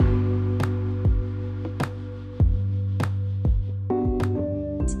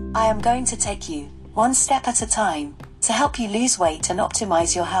I am going to take you, one step at a time, to help you lose weight and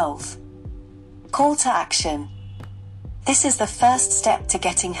optimize your health. Call to action. This is the first step to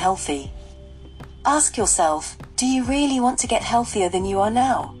getting healthy. Ask yourself, do you really want to get healthier than you are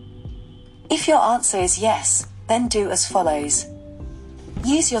now? If your answer is yes, then do as follows.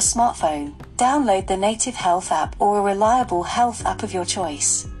 Use your smartphone, download the Native Health app or a reliable health app of your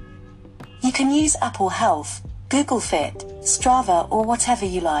choice. You can use Apple Health, Google Fit, Strava or whatever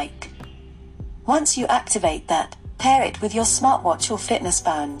you like. Once you activate that, pair it with your smartwatch or fitness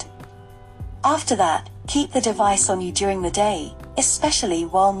band. After that, keep the device on you during the day, especially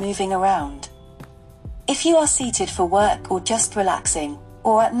while moving around. If you are seated for work or just relaxing,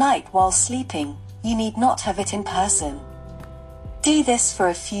 or at night while sleeping, you need not have it in person. Do this for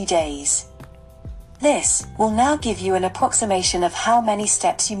a few days. This will now give you an approximation of how many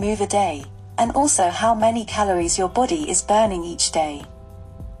steps you move a day, and also how many calories your body is burning each day.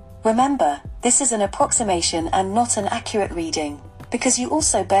 Remember, this is an approximation and not an accurate reading, because you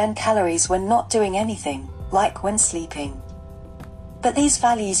also burn calories when not doing anything, like when sleeping. But these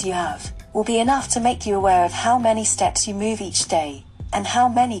values you have will be enough to make you aware of how many steps you move each day, and how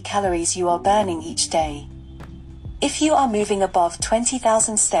many calories you are burning each day. If you are moving above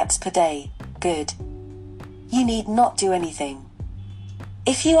 20,000 steps per day, good. You need not do anything.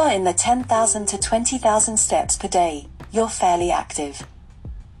 If you are in the 10,000 to 20,000 steps per day, you're fairly active.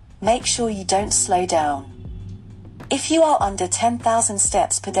 Make sure you don't slow down. If you are under 10,000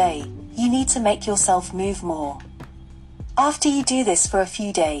 steps per day, you need to make yourself move more. After you do this for a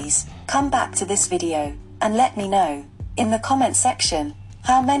few days, come back to this video, and let me know, in the comment section,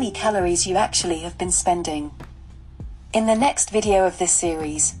 how many calories you actually have been spending. In the next video of this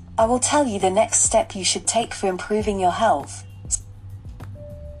series, I will tell you the next step you should take for improving your health,